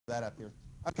that up here.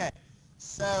 Okay,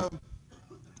 so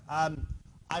I've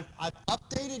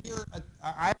updated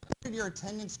your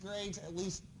attendance grades at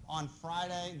least on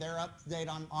Friday. They're up to date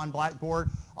on Blackboard.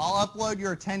 I'll upload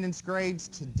your attendance grades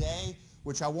today,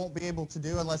 which I won't be able to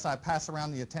do unless I pass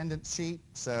around the attendance sheet.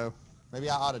 So maybe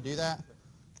I ought to do that.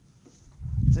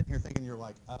 Sitting here thinking you're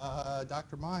like,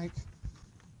 Dr. Mike,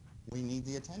 we need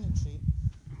the attendance sheet.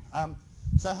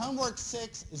 So homework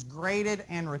 6 is graded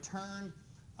and returned.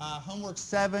 Homework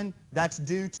 7, that's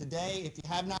due today. If you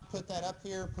have not put that up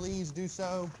here, please do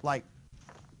so, like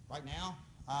right now.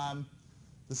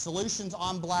 The solution's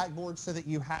on Blackboard so that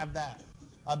you have that.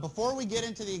 Before we get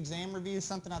into the exam review,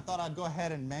 something I thought I'd go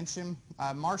ahead and mention.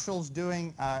 Marshall's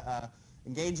doing,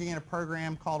 engaging in a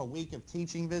program called a week of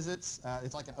teaching visits.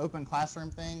 It's like an open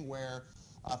classroom thing where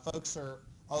folks are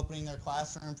opening their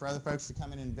classroom for other folks to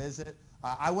come in and visit.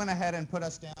 I went ahead and put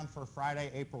us down for Friday,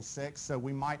 April 6th, so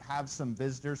we might have some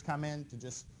visitors come in to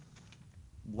just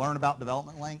learn about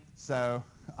development link. So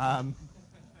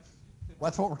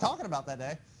that's what we're talking about that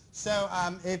day. So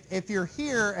if you're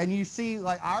here and you see,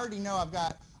 like I already know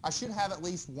I should have at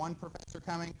least one professor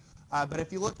coming, but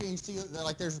if you look and you see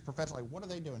like there's a professor, like what are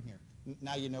they doing here?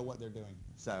 Now you know what they're doing.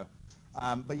 So,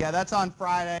 but yeah, that's on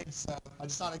Friday, so I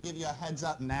just thought I'd give you a heads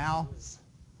up now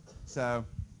so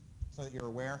that you're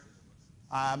aware.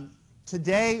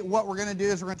 Today, what we're going to do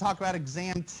is we're going to talk about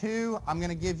Exam 2. I'm going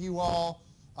to give you all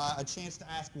a chance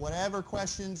to ask whatever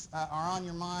questions are on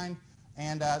your mind.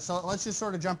 And so let's just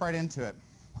sort of jump right into it.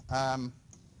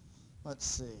 Let's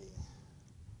see.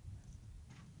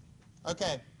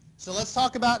 Okay, so let's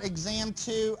talk about Exam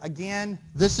 2. Again,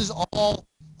 this is all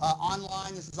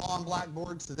online. This is all on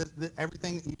Blackboard, so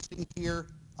everything that you see here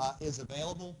is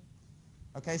available.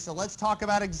 Okay, so let's talk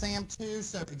about Exam 2.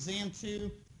 So Exam 2.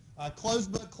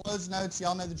 Closed book, closed notes,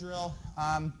 y'all know the drill.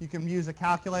 You can use a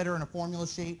calculator and a formula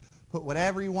sheet. Put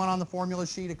whatever you want on the formula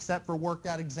sheet except for worked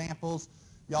out examples.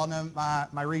 Y'all know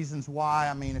my reasons why.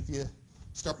 I mean, if you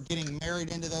start getting married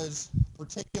into those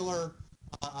particular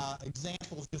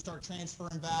examples, you'll start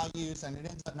transferring values and it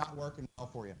ends up not working well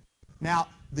for you. Now,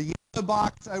 the yellow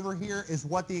box over here is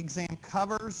what the exam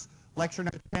covers. Lecture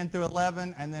notes 10 through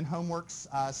 11 and then homeworks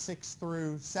 6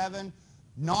 through 7.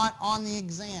 Not on the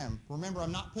exam. Remember,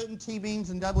 I'm not putting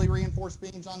T-beams and doubly reinforced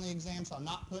beams on the exam, so I'm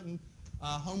not putting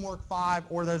homework 5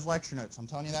 or those lecture notes. I'm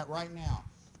telling you that right now.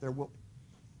 There will.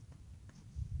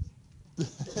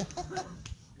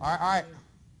 All right.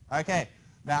 Okay.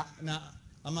 Now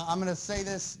I'm going to say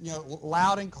this,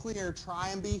 loud and clear. Try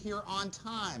and be here on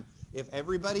time. If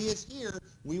everybody is here,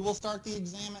 we will start the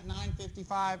exam at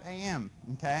 9:55 a.m.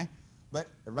 Okay? But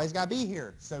everybody's got to be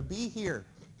here. So be here.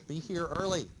 Be here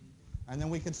early. And then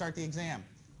we can start the exam.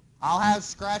 I'll have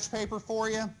scratch paper for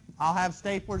you. I'll have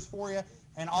staplers for you.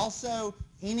 And also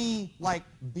any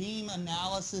beam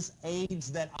analysis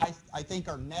aids that I think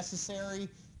are necessary,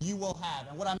 you will have.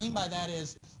 And what I mean by that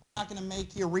is I'm not going to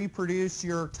make you reproduce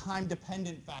your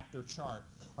time-dependent factor chart.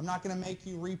 I'm not going to make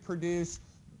you reproduce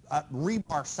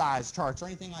rebar size charts or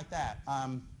anything like that.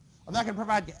 I'm not going to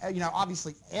provide,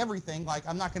 obviously everything.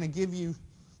 I'm not going to give you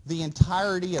the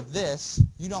entirety of this.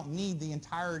 You don't need the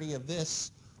entirety of this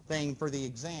thing for the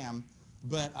exam,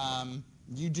 but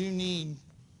you do need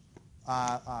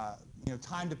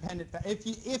time-dependent.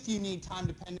 If you need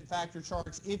time-dependent factor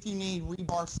charts, if you need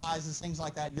rebar sizes, things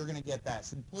like that, you're going to get that.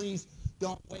 So please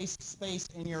don't waste space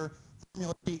in your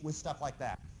formula sheet with stuff like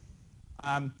that.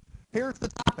 Here's the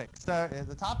topics. So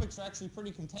the topics are actually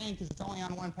pretty contained because it's only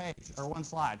on one page or one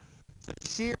slide. So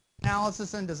shear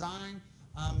analysis and design.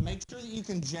 Make sure that you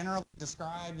can generally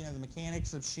describe, the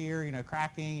mechanics of shear,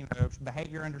 cracking,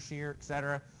 behavior under shear,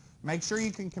 etc. Make sure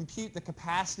you can compute the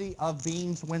capacity of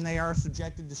beams when they are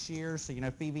subjected to shear, so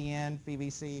PVN,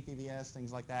 PVC, PVS,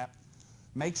 things like that.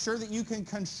 Make sure that you can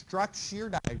construct shear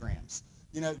diagrams.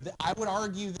 I would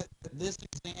argue that this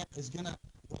exam is going to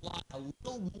rely a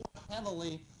little more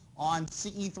heavily on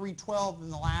CE 312 than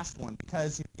the last one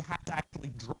because you have to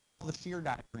actually draw the shear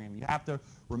diagram. You have to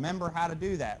remember how to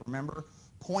do that. Remember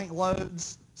point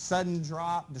loads, sudden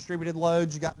drop, distributed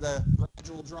loads, you got the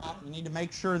gradual drop. You need to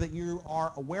make sure that you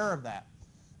are aware of that.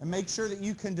 And make sure that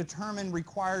you can determine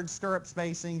required stirrup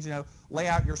spacings, lay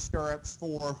out your stirrups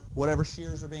for whatever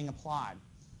shears are being applied.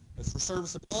 As for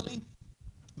serviceability,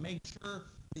 make sure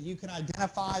that you can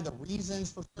identify the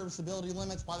reasons for serviceability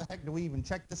limits. Why the heck do we even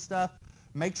check this stuff?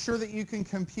 Make sure that you can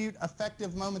compute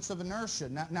effective moments of inertia.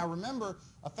 Now remember,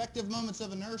 effective moments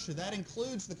of inertia, that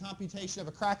includes the computation of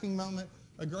a cracking moment,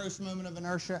 a gross moment of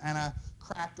inertia, and a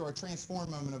cracked or a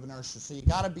transformed moment of inertia. So you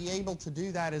got to be able to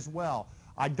do that as well.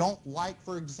 I don't like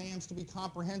for exams to be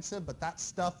comprehensive, but that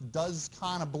stuff does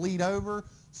kind of bleed over,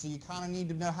 so you kind of need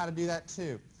to know how to do that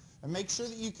too. And make sure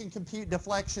that you can compute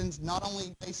deflections not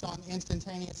only based on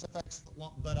instantaneous effects,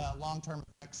 but long-term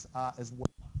effects as well.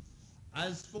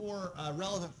 As for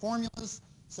relevant formulas,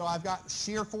 so I've got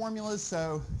shear formulas,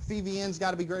 so phi VN's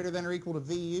got to be greater than or equal to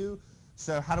VU.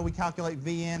 So how do we calculate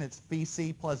VN? It's phi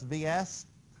C plus VS.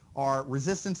 Our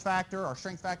resistance factor, our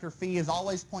strength factor, phi is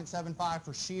always 0.75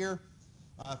 for shear.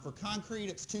 For concrete,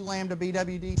 it's 2 lambda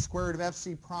BWD square root of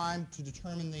FC prime to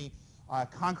determine the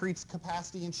concrete's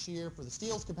capacity in shear. For the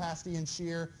steel's capacity in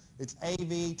shear, it's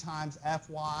AV times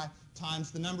FY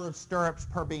times the number of stirrups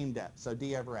per beam depth, so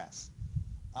D over S.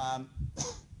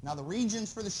 Now the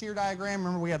regions for the shear diagram,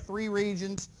 remember we have 3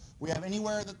 regions. We have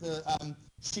anywhere that the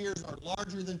shears are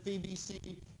larger than phi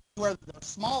VC, anywhere that they're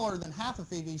smaller than half of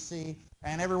phi VC,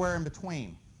 and everywhere in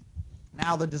between.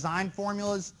 Now the design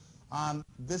formulas,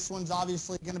 this one's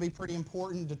obviously going to be pretty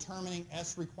important, determining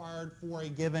S required for a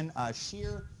given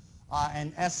shear,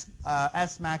 and S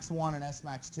max 1 and S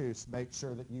max 2, so make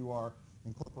sure that you are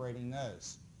incorporating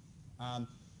those.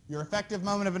 Your effective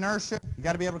moment of inertia, you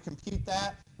got to be able to compute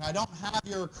that. Now I don't have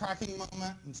your cracking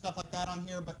moment and stuff like that on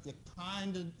here, but you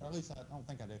kind of, or at least I don't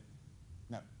think I do.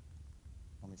 No.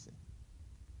 Let me see.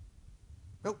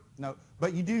 Nope, no.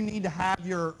 But you do need to have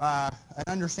your an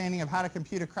understanding of how to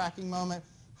compute a cracking moment,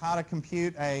 how to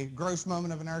compute a gross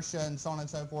moment of inertia, and so on and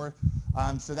so forth.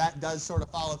 So that does sort of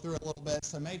follow through a little bit.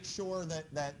 So make sure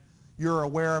that you're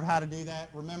aware of how to do that.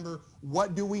 Remember,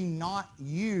 what do we not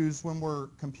use when we're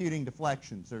computing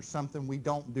deflections? There's something we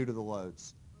don't do to the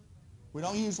loads. We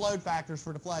don't use load factors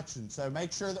for deflection. So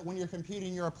make sure that when you're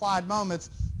computing your applied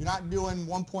moments, you're not doing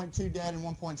 1.2 dead and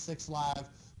 1.6 live,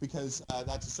 because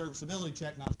that's a serviceability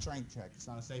check, not a strength check. It's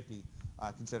not a safety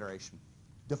consideration.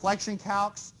 Deflection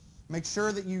calcs, make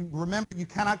sure that you remember you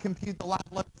cannot compute the live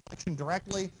load deflection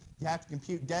directly. You have to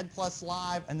compute dead plus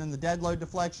live, and then the dead load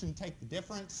deflection, take the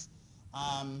difference.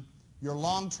 Your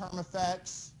long-term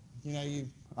effects, you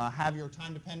have your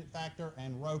time-dependent factor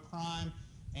and rho prime,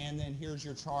 and then here's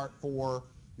your chart for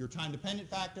your time-dependent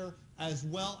factor as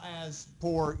well as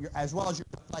your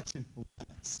deflection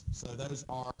limits. So those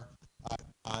are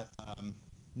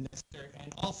necessary.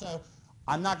 And also,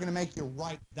 I'm not going to make you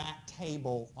write that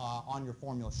table on your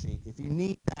formula sheet. If you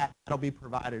need that, that'll be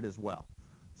provided as well.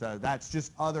 So that's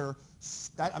just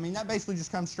that basically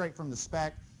just comes straight from the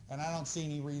spec, and I don't see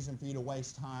any reason for you to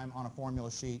waste time on a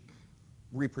formula sheet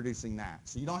reproducing that.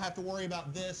 So you don't have to worry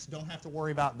about this, don't have to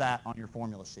worry about that on your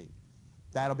formula sheet.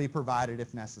 That'll be provided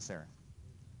if necessary.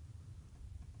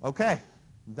 Okay,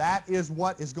 that is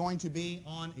what is going to be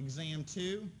on exam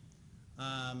 2.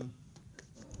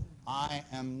 I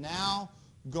am now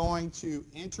going to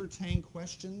entertain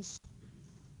questions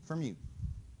from you.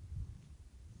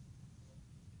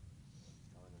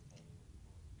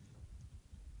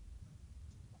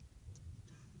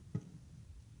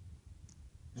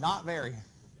 Not very.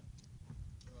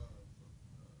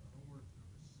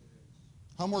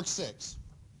 Homework 6.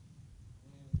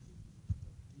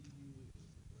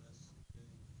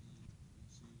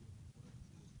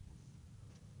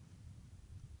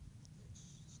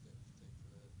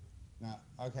 Now,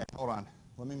 okay, hold on.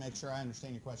 Let me make sure I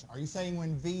understand your question. Are you saying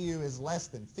when VU is less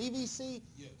than phi VC?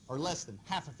 Yes. Or less than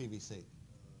half of phi VC? Less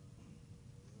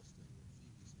than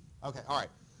phi VC. Okay, all right.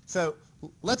 So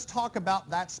let's talk about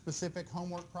that specific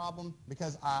homework problem,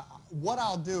 because what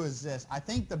I'll do is this. I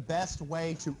think the best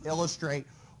way to illustrate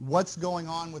what's going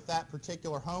on with that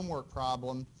particular homework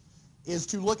problem is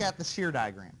to look at the shear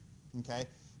diagram, okay?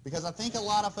 Because I think a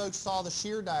lot of folks saw the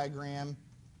shear diagram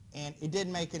and it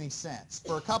didn't make any sense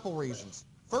for a couple reasons.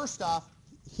 First off,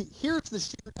 here's the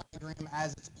shear diagram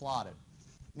as it's plotted.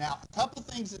 Now, a couple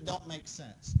things that don't make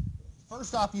sense.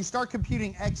 First off, you start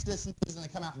computing x distances and they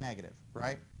come out negative,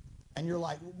 right? And you're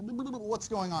like, what's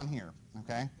going on here,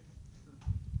 okay?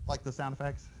 Like the sound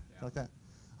effects, yeah. Like that?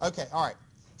 Okay, all right.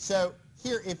 So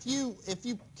here, if you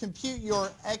compute your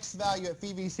x value at phi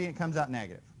VC, it comes out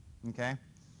negative, okay?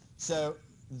 So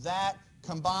that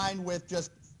combined with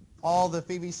just all the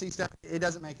phi VC stuff, it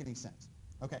doesn't make any sense.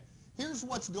 Okay, here's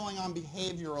what's going on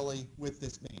behaviorally with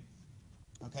this beam,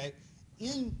 okay?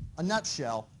 In a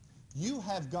nutshell, you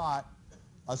have got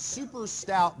a super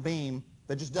stout beam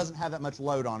that just doesn't have that much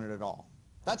load on it at all.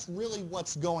 That's really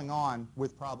what's going on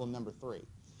with problem number 3.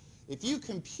 If you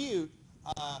compute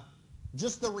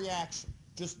just the reaction,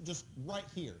 just right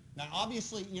here. Now,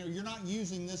 obviously, you're not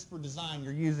using this for design.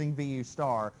 You're using VU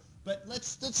star. But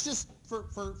let's just,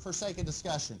 for sake of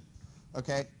discussion,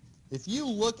 okay? If you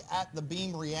look at the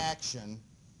beam reaction,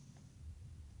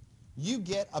 you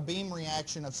get a beam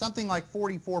reaction of something like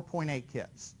 44.8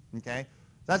 kips, okay?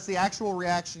 That's the actual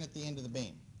reaction at the end of the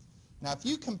beam. Now, if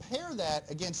you compare that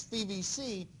against phi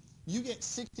VC, you get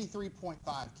 63.5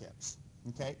 kips.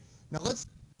 Okay? Now let's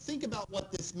think about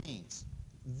what this means.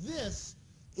 This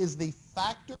is the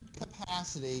factored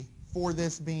capacity for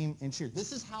this beam in shear.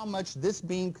 This is how much this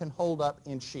beam can hold up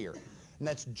in shear. And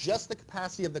that's just the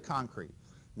capacity of the concrete.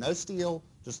 No steel,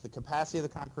 just the capacity of the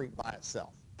concrete by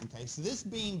itself. Okay, so this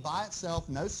beam by itself,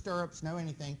 no stirrups, no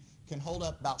anything, can hold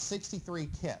up about 63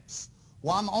 kips.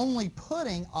 Well, I'm only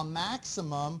putting a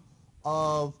maximum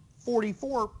of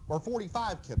 44 or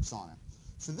 45 kips on it.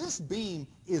 So this beam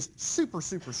is super,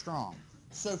 super strong.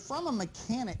 So from a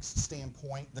mechanics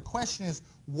standpoint, the question is,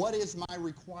 what is my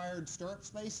required stirrup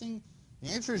spacing? The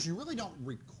answer is you really don't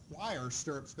require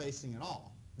stirrup spacing at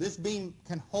all. This beam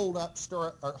can hold up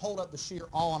the shear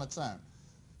all on its own.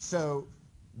 So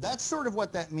that's sort of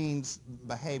what that means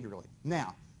behaviorally.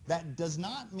 Now, that does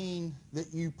not mean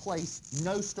that you place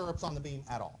no stirrups on the beam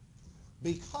at all.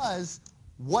 Because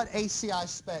what ACI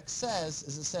spec says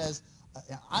is it says,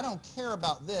 I don't care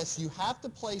about this. You have to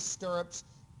place stirrups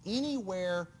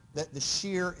anywhere that the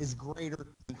shear is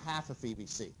greater than half of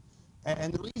PVC.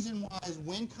 And the reason why is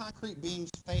when concrete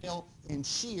beams fail in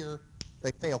shear,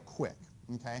 they fail quick.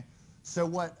 Okay? So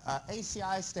what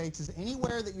ACI states is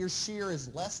anywhere that your shear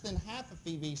is less than half of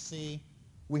PVC,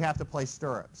 we have to place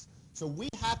stirrups. So we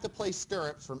have to place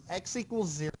stirrups from x equals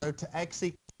 0 to x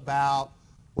equals about,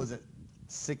 was it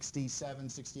 67,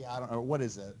 60, I don't know, what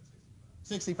is it?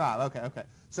 65, okay.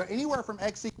 So anywhere from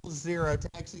x equals 0 to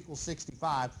x equals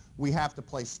 65, we have to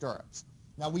place stirrups.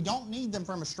 Now we don't need them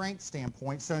from a strength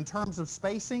standpoint, so in terms of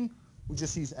spacing, we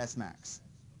just use S max,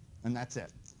 and that's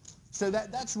it. So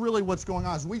that's really what's going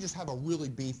on, is we just have a really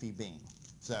beefy beam.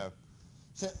 So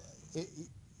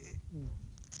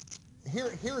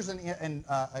here's an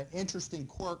interesting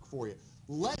quirk for you.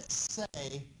 Let's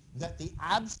say that the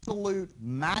absolute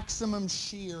maximum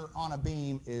shear on a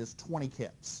beam is 20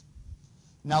 kips.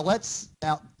 Now let's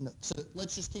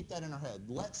just keep that in our head.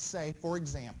 Let's say, for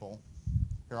example,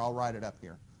 here, I'll write it up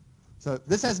here. So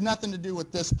this has nothing to do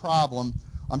with this problem.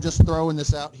 I'm just throwing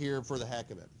this out here for the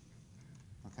heck of it.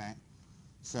 Okay?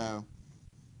 So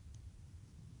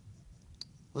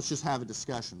let's just have a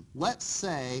discussion. Let's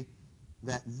say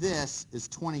that this is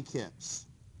 20 kips.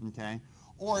 Okay?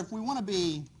 Or if we want to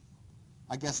be,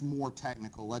 I guess, more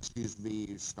technical, let's use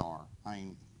VU star. I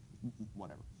mean,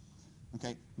 whatever.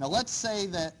 Okay, now let's say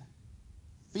that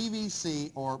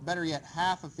PVC, or better yet,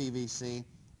 half of PVC,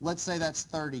 let's say that's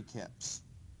 30 kips.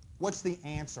 What's the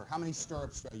answer? How many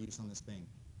stirrups do I use on this beam?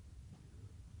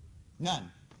 None.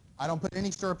 I don't put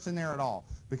any stirrups in there at all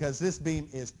because this beam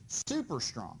is super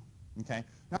strong. Okay,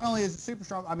 not only is it super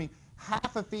strong, I mean,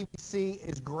 half of PVC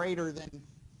is greater than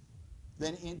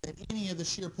any of the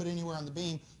shear put anywhere on the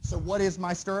beam. So what is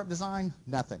my stirrup design?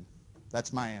 Nothing.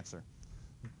 That's my answer.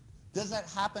 Does that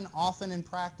happen often in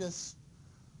practice?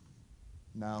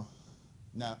 No.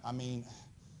 I mean,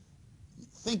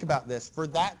 think about this. For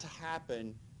that to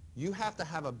happen, you have to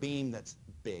have a beam that's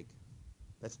big,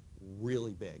 that's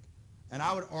really big. And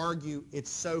I would argue it's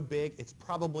so big, it's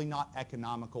probably not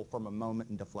economical from a moment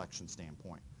and deflection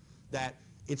standpoint. That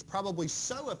it's probably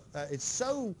so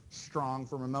strong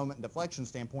from a moment and deflection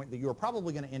standpoint that you're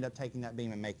probably going to end up taking that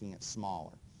beam and making it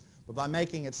smaller. But by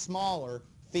making it smaller,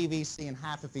 PVC and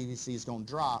half of PVC is going to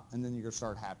drop, and then you're going to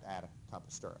start have to add a couple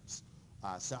stirrups.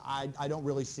 So I don't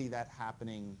really see that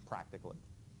happening practically.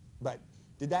 But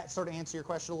did that sort of answer your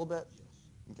question a little bit? Yes.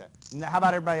 Okay. Now, how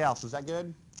about everybody else? Was that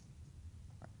good?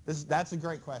 That's a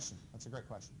great question. That's a great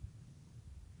question.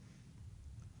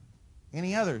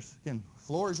 Any others? Again,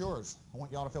 floor is yours. I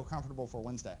want y'all to feel comfortable for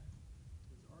Wednesday.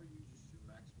 Is RU just your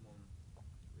maximum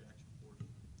reaction force?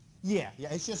 Yeah,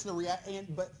 it's just the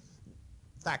but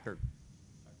factored.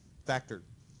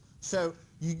 So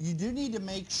you do need to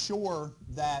make sure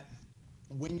that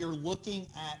when you're looking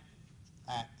at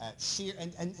shear,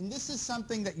 and this is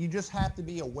something that you just have to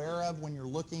be aware of when you're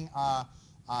looking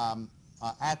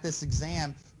at this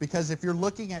exam, because if you're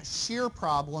looking at shear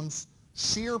problems,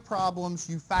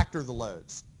 you factor the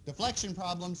loads. Deflection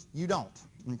problems, you don't,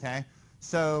 okay?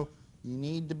 So you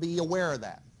need to be aware of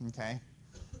that, okay?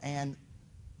 And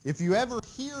if you ever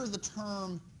hear the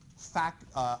term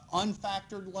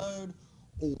unfactored load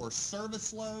or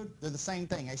service load, they're the same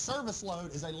thing. A service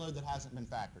load is a load that hasn't been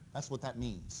factored. That's what that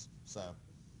means. So. Is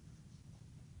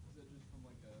that just from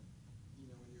like a,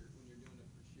 when you're doing it for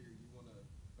shear, you want to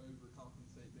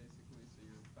overcompensate basically, so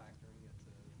you're factoring it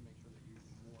to make sure that you're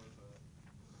more of a.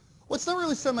 Well, it's not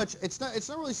really so much. It's not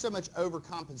really so much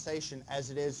overcompensation as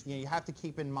it is. You have to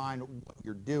keep in mind what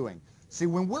you're doing. See,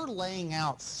 when we're laying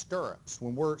out stirrups,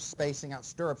 when we're spacing out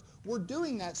stirrups, we're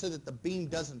doing that so that the beam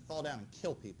doesn't fall down and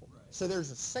kill people. Right. So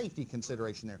there's a safety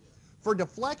consideration there. For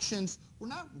deflections, we're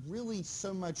not really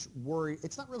so much worried.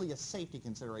 It's not really a safety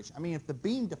consideration. I mean, if the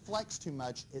beam deflects too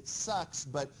much, it sucks,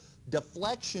 but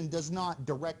deflection does not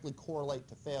directly correlate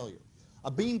to failure. A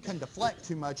beam can deflect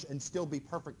too much and still be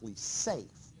perfectly safe.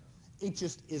 It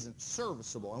just isn't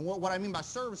serviceable. And what I mean by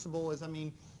serviceable is, I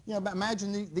mean, you know,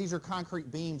 imagine these are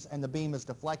concrete beams and the beam is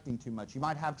deflecting too much. You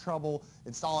might have trouble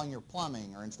installing your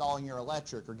plumbing or installing your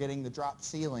electric or getting the drop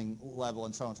ceiling level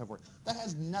and so on and so forth. That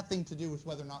has nothing to do with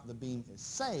whether or not the beam is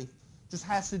safe. Just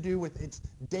has to do with its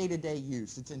day-to-day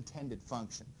use, its intended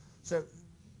function. So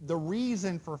the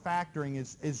reason for factoring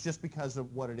is just because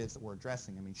of what it is that we're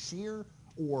addressing. I mean, shear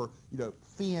or, you know,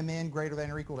 phi mn greater than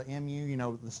or equal to mu, you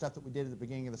know, the stuff that we did at the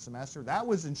beginning of the semester, that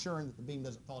was ensuring that the beam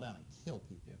doesn't fall down and kill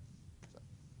people. Yeah.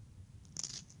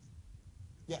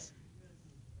 Yes?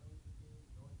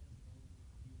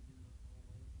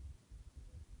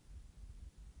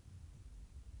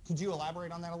 Could you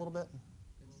elaborate on that a little bit?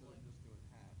 Instead of just doing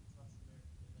half.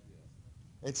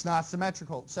 It's not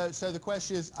symmetrical. So the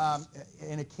question is,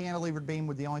 in a cantilevered beam,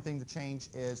 would the only thing to change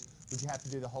is, would you have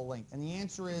to do the whole length? And the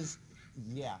answer is,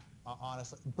 yeah,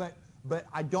 honestly. But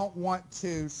I don't want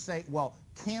to say, well,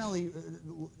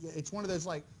 it's one of those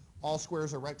like, all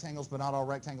squares are rectangles, but not all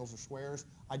rectangles are squares.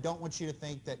 I don't want you to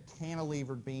think that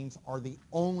cantilevered beams are the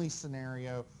only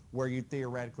scenario where you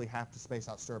theoretically have to space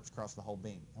out stirrups across the whole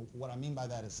beam. And what I mean by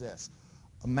that is this.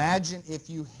 Imagine if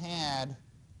you had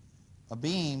a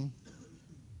beam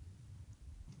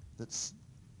that's,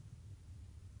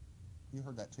 you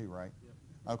heard that too, right?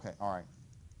 Yep. Okay, all right.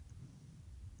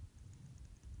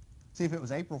 See, if it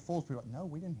was April Fool's, people are like, no,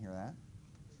 we didn't hear that.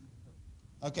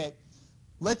 Okay.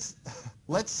 Let's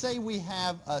say we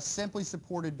have a simply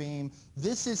supported beam.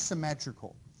 This is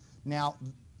symmetrical. Now,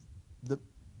 the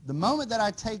moment that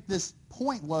I take this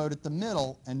point load at the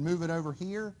middle and move it over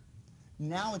here,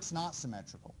 now it's not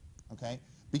symmetrical, okay?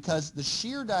 Because the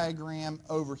shear diagram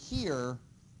over here,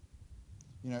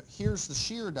 you know, here's the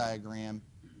shear diagram.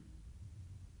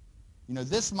 You know,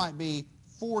 this might be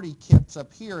 40 kips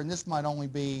up here, and this might only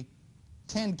be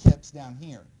 10 kips down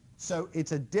here. So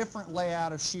it's a different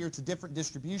layout of shear. It's a different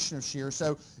distribution of shear.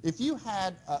 So if you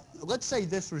had, let's say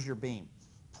this was your beam,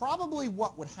 probably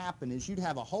what would happen is you'd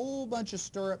have a whole bunch of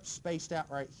stirrups spaced out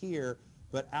right here,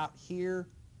 but out here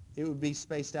it would be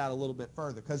spaced out a little bit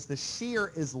further because the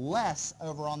shear is less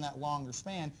over on that longer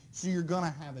span, so you're going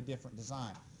to have a different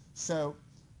design. So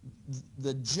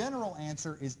the general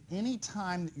answer is any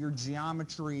time that your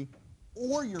geometry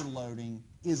or your loading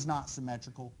is not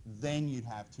symmetrical, then you'd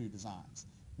have two designs.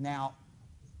 Now,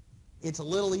 it's a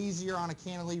little easier on a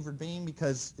cantilevered beam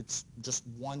because it's just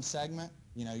one segment.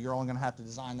 You know, you're only going to have to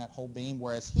design that whole beam,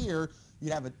 whereas here,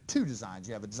 you'd have two designs.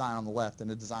 You have a design on the left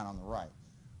and a design on the right.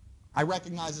 I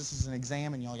recognize this is an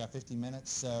exam and you only got 15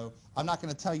 minutes, so I'm not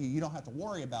going to tell you you don't have to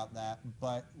worry about that,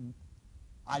 but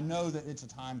I know that it's a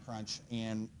time crunch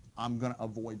and I'm going to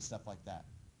avoid stuff like that.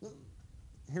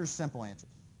 Here's a simple answer.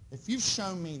 If you've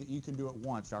shown me that you can do it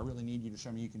once, do I really need you to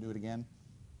show me you can do it again?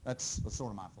 That's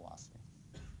sort of my philosophy.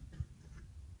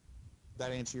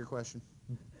 That answer your question?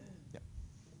 Yeah.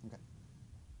 Okay.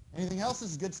 Anything else? This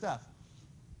is good stuff.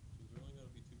 Is there only going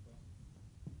to be two problems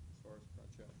as far as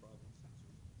crunch-out problems?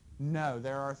 No,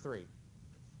 there are three.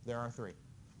 There are three.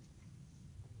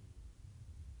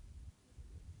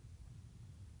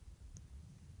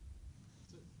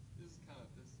 So this is kind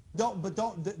of this.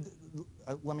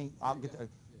 I'll get to,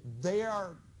 they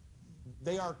are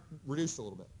reduced a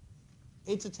little bit.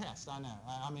 It's a test, I know.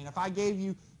 I mean, if I gave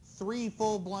you 3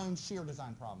 full-blown shear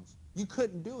design problems, you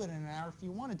couldn't do it in an hour if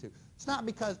you wanted to. It's not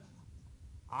because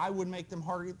I would make them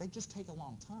harder. They just take a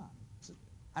long time. So,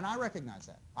 and I recognize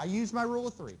that. I use my rule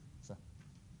of 3. So.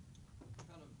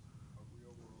 Kind of a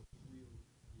real-world,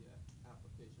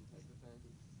 application type of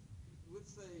thing.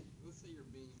 Let's say your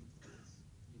beam is,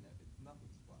 you know,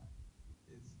 nothing's flat.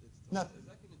 It's Nothing. Is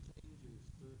that going to change your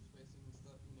stirrup spacing and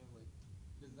stuff? You know, like,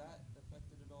 does that affect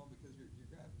it at all? Because your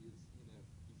gravity is, you know,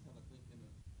 you kind of thinking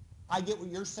of. I get what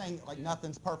you're saying, like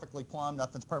nothing's perfectly plumb,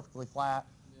 nothing's perfectly flat.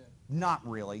 Yeah. Not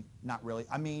really, not really.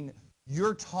 I mean,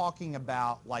 you're talking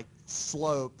about like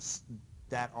slopes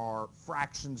that are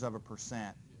fractions of a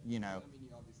percent, you know. I mean, you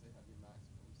obviously have your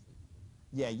maximums that you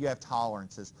can. Yeah, you have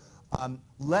tolerances.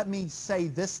 Let me say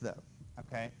this though,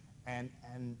 okay? And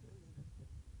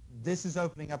this is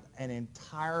opening up an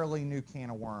entirely new can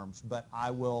of worms, but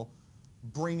I will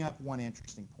bring up one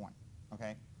interesting point,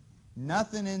 okay?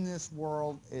 Nothing in this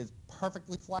world is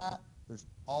perfectly flat. There's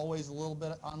always a little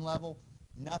bit unlevel.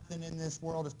 Nothing in this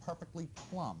world is perfectly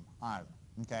plumb either,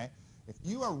 okay? If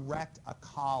you erect a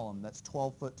column that's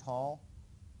 12 foot tall,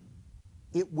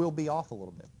 it will be off a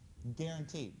little bit,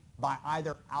 guaranteed. by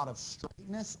either out of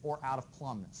straightness or out of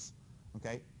plumbness.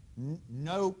 Okay?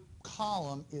 No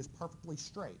column is perfectly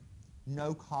straight.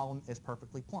 No column is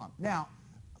perfectly plumb. Now,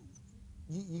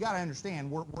 you got to understand,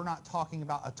 we're not talking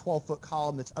about a 12-foot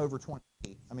column that's over 20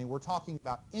 feet. I mean, we're talking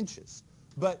about inches.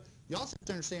 But you also have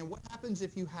to understand what happens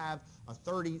if you have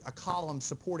a column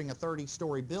supporting a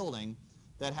 30-story building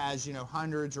that has, you know,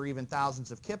 hundreds or even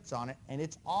thousands of kips on it, and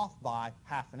it's off by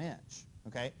half an inch.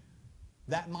 Okay?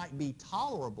 That might be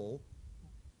tolerable,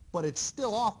 but it's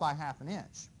still off by half an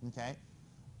inch. Okay?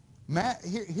 Matt,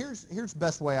 here's the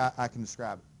best way I can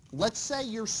describe it. Let's say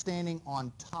you're standing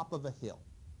on top of a hill,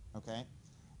 okay,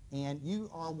 and you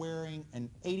are wearing an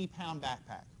 80-pound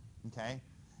backpack, okay,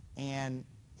 and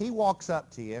he walks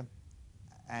up to you,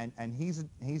 and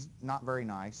he's not very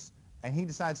nice, and he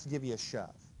decides to give you a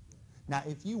shove. Now,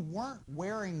 if you weren't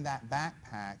wearing that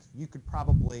backpack, you could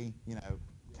probably, you know,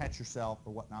 catch yourself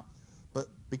or whatnot, but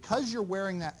because you're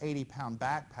wearing that 80-pound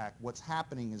backpack, what's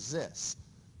happening is this.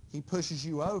 He pushes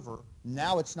you over.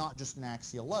 Now it's not just an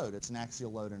axial load. It's an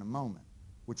axial load in a moment,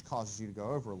 which causes you to go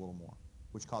over a little more,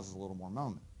 which causes a little more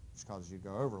moment, which causes you to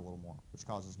go over a little more, which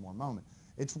causes more moment.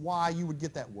 It's why you would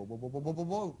get that whoa, whoa, whoa, whoa, whoa, whoa,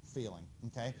 whoa feeling,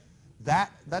 okay?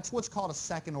 That's what's called a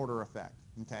second-order effect,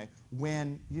 okay?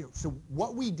 So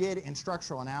what we did in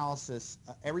structural analysis,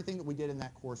 everything that we did in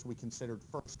that course, we considered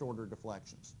first-order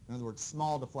deflections. In other words,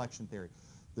 small deflection theory.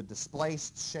 The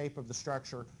displaced shape of the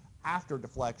structure after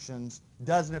deflections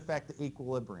doesn't affect the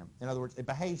equilibrium. In other words, it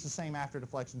behaves the same after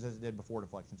deflections as it did before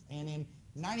deflections. And in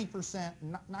 90%,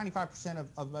 95%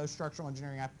 of most structural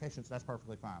engineering applications, that's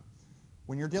perfectly fine.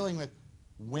 When you're dealing with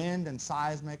wind and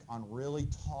seismic on really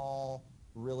tall,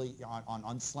 really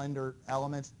on slender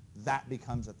elements, that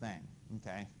becomes a thing,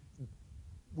 okay?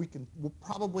 We'll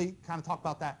probably kind of talk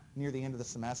about that near the end of the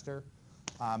semester.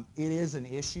 It is an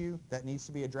issue that needs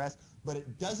to be addressed, but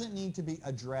it doesn't need to be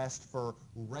addressed for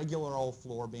regular old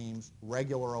floor beams,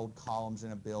 regular old columns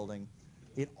in a building.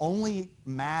 It only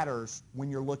matters when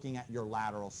you're looking at your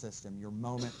lateral system, your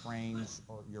moment frames,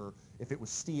 or if it was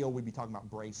steel, we'd be talking about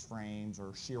brace frames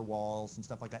or shear walls and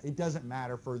stuff like that. It doesn't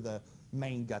matter for the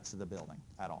main guts of the building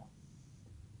at all.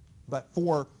 But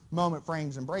for moment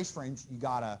frames and brace frames, you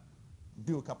got to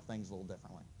do a couple things a little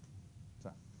differently.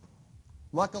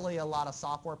 Luckily, a lot of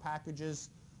software packages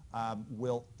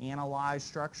will analyze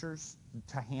structures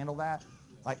to handle that.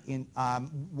 Like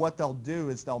what they'll do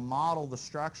is they'll model the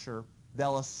structure,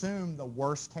 they'll assume the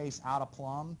worst case out of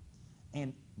plumb,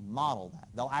 and model that.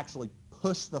 They'll actually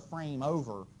push the frame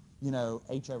over, you know,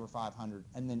 H over 500,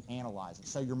 and then analyze it.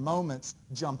 So your moments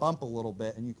jump up a little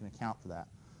bit, and you can account for that.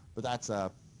 But that's,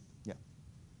 yeah,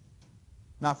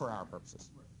 not for our purposes.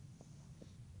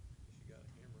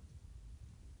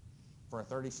 For a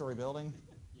 30-story building?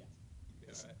 Yeah.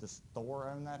 Does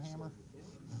Thor own that hammer?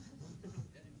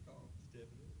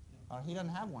 He doesn't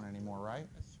have one anymore, right?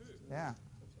 That's true. Yeah.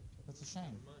 That's a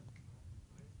shame.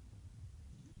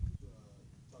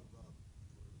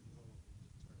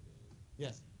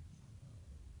 Yes.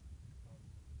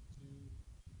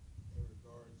 In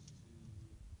regards to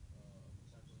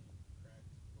potentially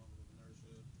cracked moment of inertia.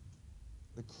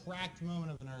 The cracked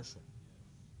moment of inertia.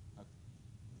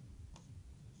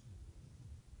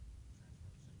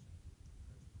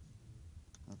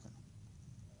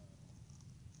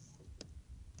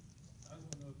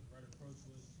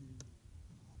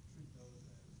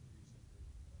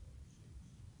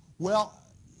 Well,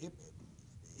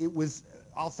 it was,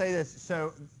 I'll say this,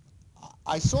 so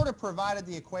I sort of provided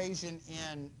the equation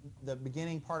in the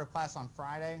beginning part of class on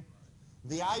Friday.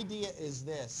 The idea is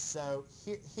this, so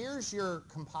here's your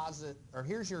composite, or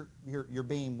here's your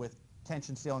beam with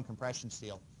tension steel and compression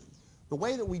steel. The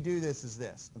way that we do this is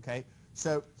this, okay?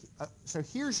 So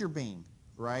here's your beam,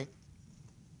 right?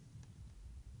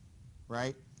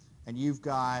 Right? And you've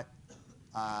got,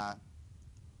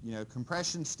 you know,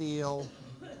 compression steel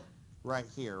right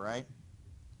here, right?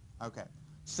 Okay.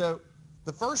 So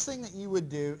the first thing that you would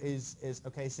do is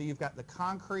okay, so you've got the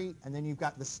concrete and then you've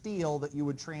got the steel that you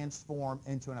would transform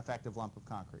into an effective lump of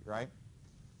concrete, right?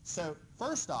 So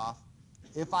first off,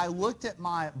 if I looked at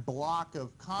my block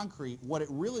of concrete, what it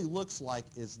really looks like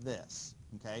is this,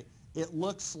 okay? It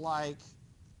looks like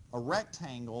a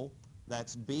rectangle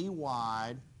that's B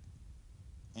wide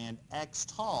and X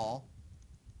tall,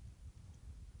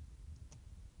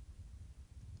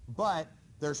 but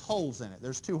there's holes in it.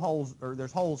 There's two holes, or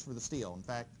there's holes for the steel. In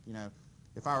fact, you know,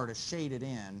 if I were to shade it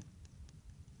in,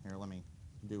 here, let me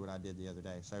do what I did the other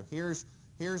day. So here's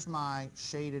my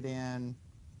shaded in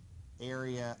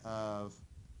area of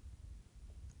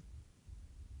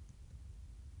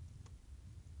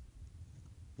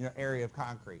area of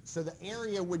concrete. So the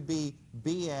area would be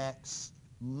BX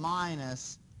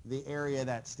minus the area of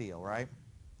that steel, right?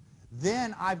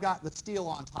 Then I've got the steel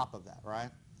on top of that, right?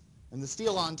 And the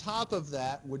steel on top of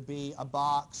that would be a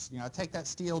box. You know, I take that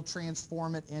steel,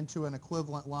 transform it into an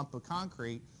equivalent lump of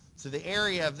concrete. So the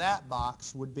area of that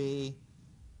box would be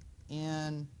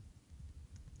in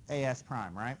AS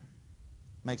prime, right?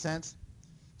 Make sense?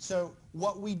 So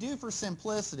what we do for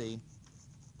simplicity,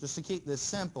 just to keep this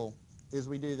simple, is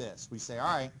we do this. We say,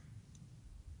 all right,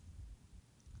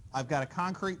 I've got a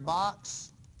concrete box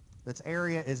that's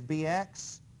area is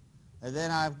BX, and then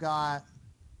I've got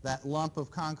that lump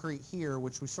of concrete here,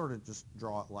 which we sort of just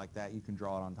draw it like that. You can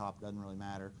draw it on top, doesn't really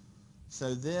matter.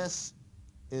 So this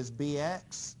is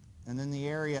BX, and then the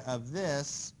area of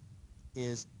this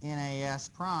is NAS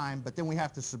prime, but then we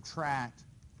have to subtract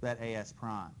that AS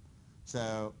prime.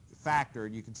 So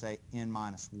factored, you can say N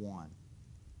minus 1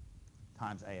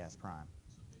 times AS prime.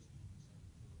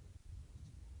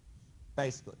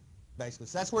 Basically.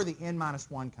 So that's where the N minus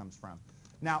 1 comes from.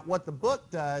 Now, what the book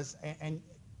does, and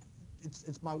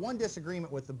it's my one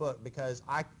disagreement with the book, because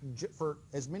for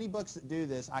as many books that do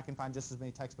this, I can find just as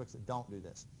many textbooks that don't do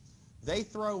this. They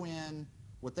throw in,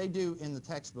 what they do in the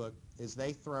textbook is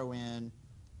they throw in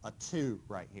a 2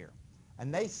 right here.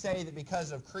 And they say that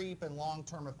because of creep and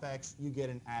long-term effects, you get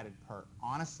an added perk.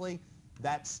 Honestly,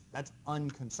 that's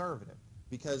unconservative,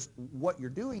 because what you're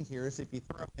doing here is if you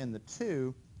throw in the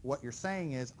 2, what you're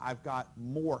saying is I've got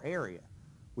more area,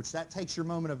 which that takes your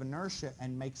moment of inertia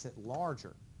and makes it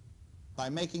larger. By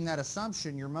making that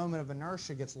assumption, your moment of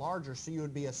inertia gets larger, so you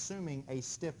would be assuming a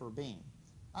stiffer beam.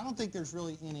 I don't think there's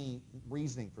really any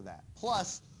reasoning for that.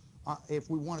 Plus, if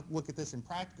we want to look at this in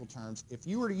practical terms, if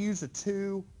you were to use a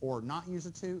 2 or not use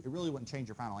a 2, it really wouldn't change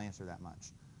your final answer that much.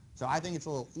 So I think it's a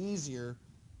little easier,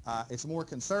 it's more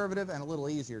conservative and a little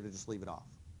easier to just leave it off.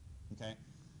 Okay?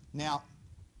 Now,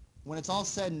 when it's all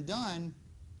said and done,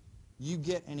 you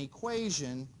get an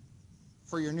equation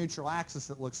for your neutral axis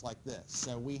that looks like this.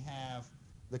 So we have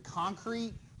the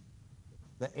concrete,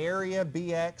 the area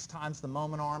BX times the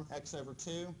moment arm x over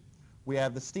 2. We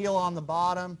have the steel on the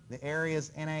bottom, the area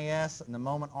is NAS, and the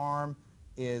moment arm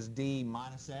is D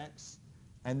minus X.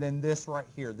 And then this right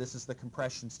here, this is the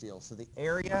compression steel. So the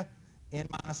area, N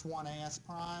minus 1 AS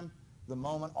prime, the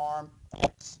moment arm,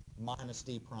 X minus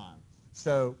D prime.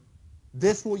 So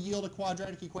this will yield a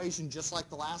quadratic equation just like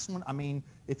the last one. I mean,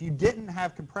 if you didn't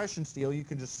have compression steel, you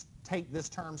could just take this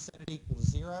term, set it equal to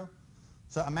 0.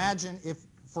 So imagine if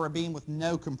for a beam with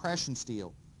no compression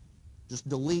steel, just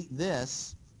delete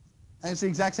this, and it's the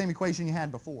exact same equation you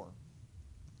had before.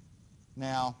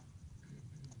 Now,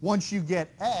 once you get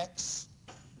X,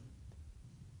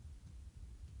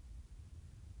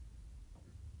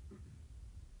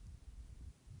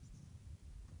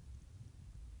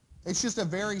 it's just a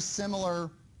very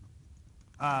similar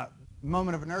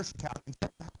moment of inertia calc.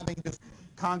 Instead of having just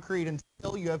concrete and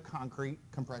steel, you have concrete,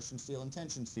 compression steel, and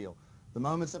tension steel. The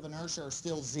moments of inertia are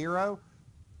still 0.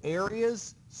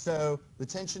 Areas, so the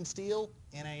tension steel,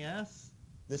 NAS,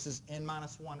 this is N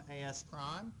minus 1 AS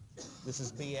prime. This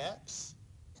is BX.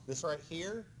 This right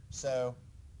here, so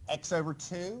X over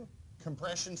 2,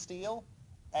 compression steel,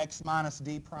 X minus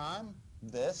D prime.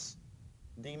 This,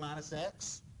 D minus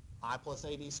X. I plus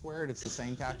AD squared, it's the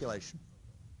same calculation.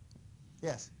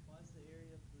 Yes? Why is the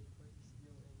area for the compression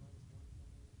steel N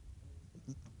minus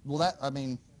 1? Well, that, I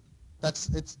mean, that's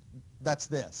this.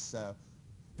 So,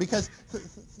 because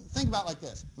think about it like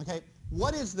this, okay?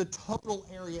 What is the total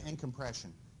area in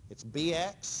compression? It's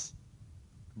BX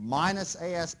minus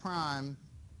AS prime,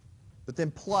 but then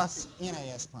plus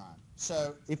NAS prime.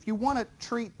 So if you want to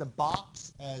treat the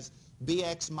box as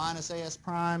BX minus AS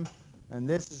prime, and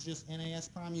this is just NAS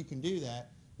prime, you can do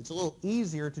that. It's a little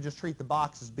easier to just treat the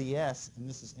box as BS, and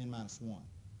this is N minus 1.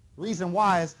 The reason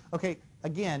why is, okay,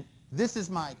 again, this is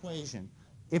my equation.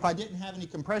 If I didn't have any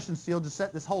compression steel, just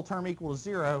set this whole term equal to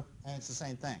 0, and it's the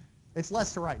same thing. It's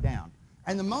less to write down.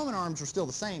 And the moment arms are still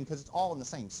the same because it's all in the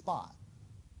same spot.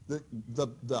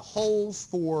 The holes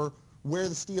for where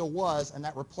the steel was and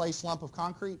that replaced lump of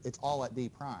concrete, it's all at D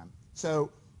prime. So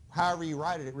however you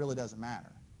write it, it really doesn't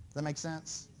matter. Does that make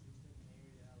sense?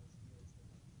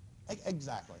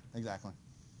 Exactly. I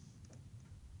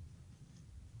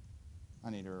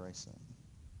need to erase that.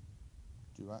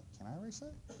 Can I erase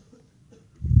that?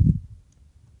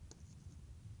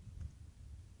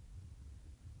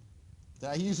 Did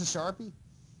I use a Sharpie?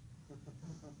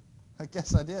 I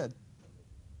guess I did.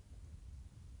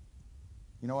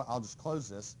 You know what? I'll just close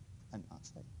this and not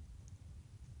say.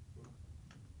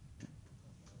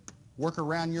 Work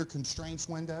around your constraints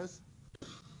windows.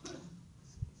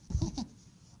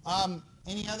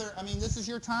 Any other, I mean, this is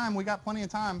your time. We got plenty of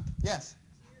time. Yes? So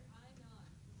your I naught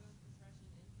for both compression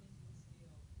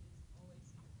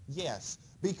Yes,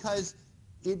 because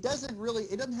it doesn't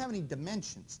have any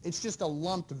dimensions. It's just a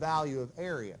lumped value of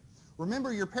area.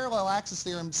 Remember, your parallel axis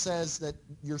theorem says that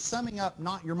you're summing up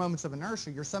not your moments of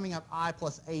inertia, you're summing up I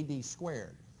plus AD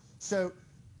squared. So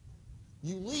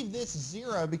you leave this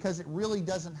 0 because it really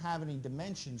doesn't have any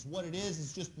dimensions. What it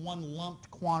is just one lumped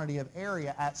quantity of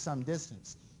area at some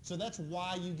distance. So that's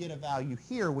why you get a value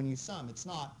here when you sum. It's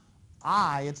not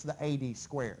I, it's the AD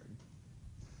squared.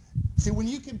 See, when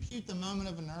you compute the moment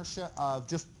of inertia of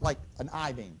just like an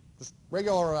I-beam, just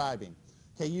regular I-beam,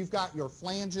 okay, you've got your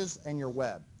flanges and your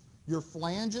web. Your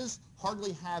flanges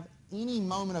hardly have any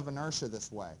moment of inertia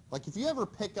this way. Like if you ever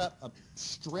pick up a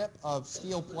strip of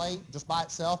steel plate just by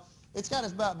itself, it's got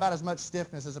about as much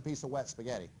stiffness as a piece of wet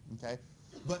spaghetti, okay?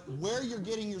 But where you're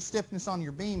getting your stiffness on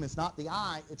your beam is not the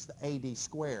I, it's the AD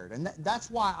squared. And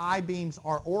that's why I-beams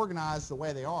are organized the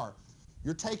way they are.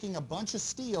 You're taking a bunch of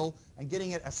steel and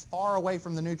getting it as far away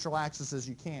from the neutral axis as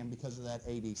you can because of that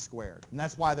AD squared. And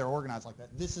that's why they're organized like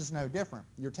that. This is no different.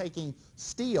 You're taking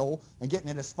steel and getting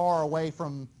it as far away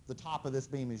from the top of this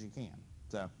beam as you can.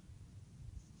 So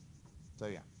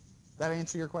yeah. That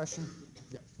answer your question?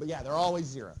 Yeah. But yeah, they're always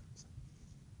 0.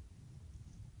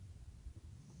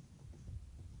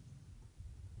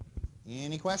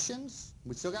 Any questions?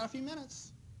 We still got a few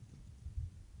minutes.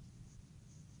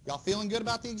 Y'all feeling good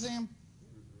about the exam?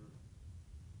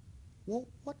 Well,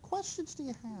 what questions do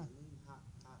you have?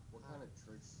 What kind of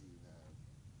tricks do you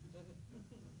have?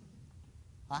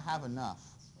 I have enough.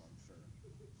 I'm sure.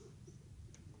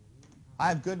 I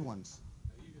have good ones.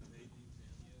 Have you even made the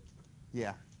exam yet?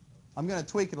 Yeah. I'm going to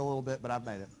tweak it a little bit, but I've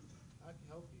made it. I can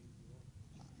help you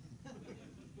if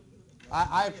you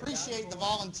want. I appreciate the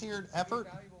volunteered effort.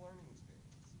 Valuable learning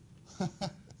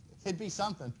experience. It'd be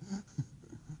something. I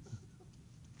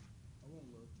won't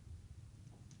look.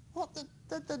 Well,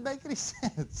 that doesn't make any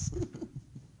sense. It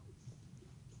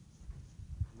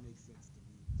makes sense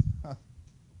to me.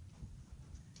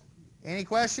 Any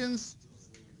questions?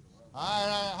 All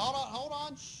right, hold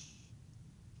on. Shh.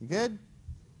 You good?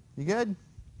 You good?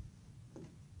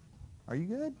 Are you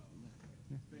good?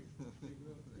 Make it look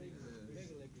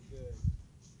good.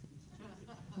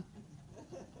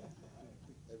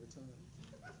 Every time.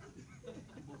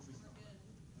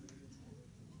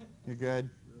 You're good.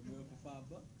 Real meal for $5.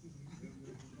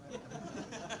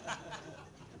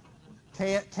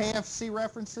 KFC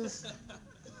references.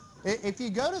 If you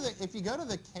go to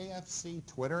the KFC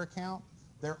Twitter account,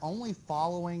 they're only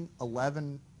following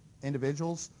 11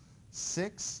 individuals,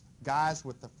 6 guys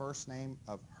with the first name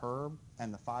of Herb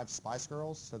and the 5 Spice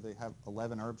Girls, so they have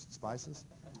 11 herbs and spices.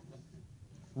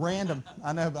 Random,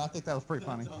 I know, but I think that was pretty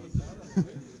funny. Dropped the mixtape,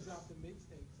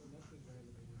 so nothing's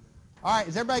random anymore. All right,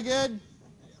 is everybody good?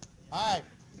 All right.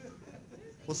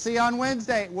 We'll see you on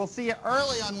Wednesday. We'll see you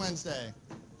early on Wednesday.